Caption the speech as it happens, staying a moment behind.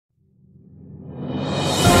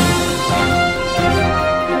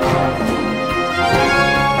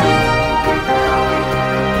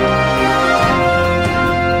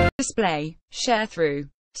Display. Sharethrough.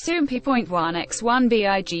 Seungri.1x1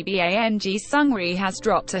 BIGBANG Seungri has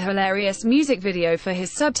dropped a hilarious music video for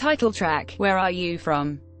his subtitle track, Where Are You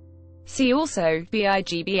From? See also,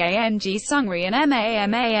 BIGBANG Seungri and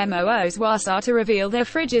MAMAMOO's Wasa to reveal their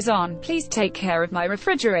fridge is on, Please Take Care of My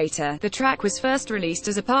Refrigerator. The track was first released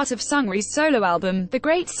as a part of Seungri's solo album, The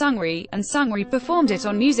Great Seungri, and Seungri performed it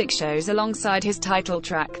on music shows alongside his title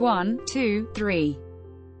track, 1, 2, 3.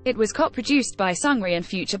 It was co-produced by Seungri and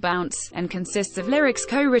Future Bounce, and consists of lyrics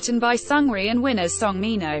co-written by Seungri and Winner's song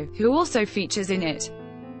Mino, who also features in it.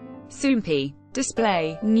 Seungri.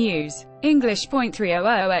 Display. News.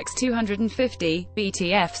 English.300x250,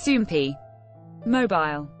 BTF Seungri.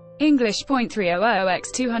 Mobile.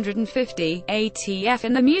 English.300x250, ATF.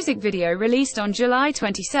 In the music video released on July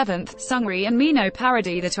 27, Seungri and Mino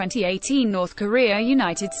Parody the 2018 North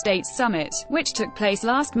Korea-United States Summit, which took place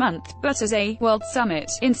last month, but as a World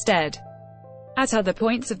Summit instead. At other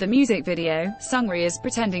points of the music video, Seungri is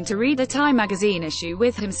pretending to read the Time magazine issue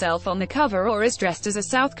with himself on the cover or is dressed as a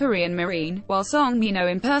South Korean Marine, while Song Mino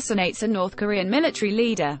impersonates a North Korean military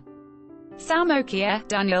leader. Salmokia,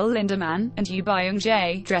 Daniel Lindemann, and Yoo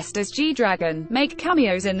Byung-jae, dressed as G-Dragon, make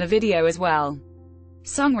cameos in the video as well.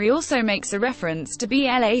 Seungri also makes a reference to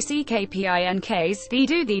BLACKPINK's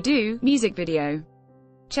Thee Do music video.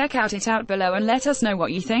 Check it out below and let us know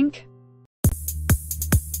what you think.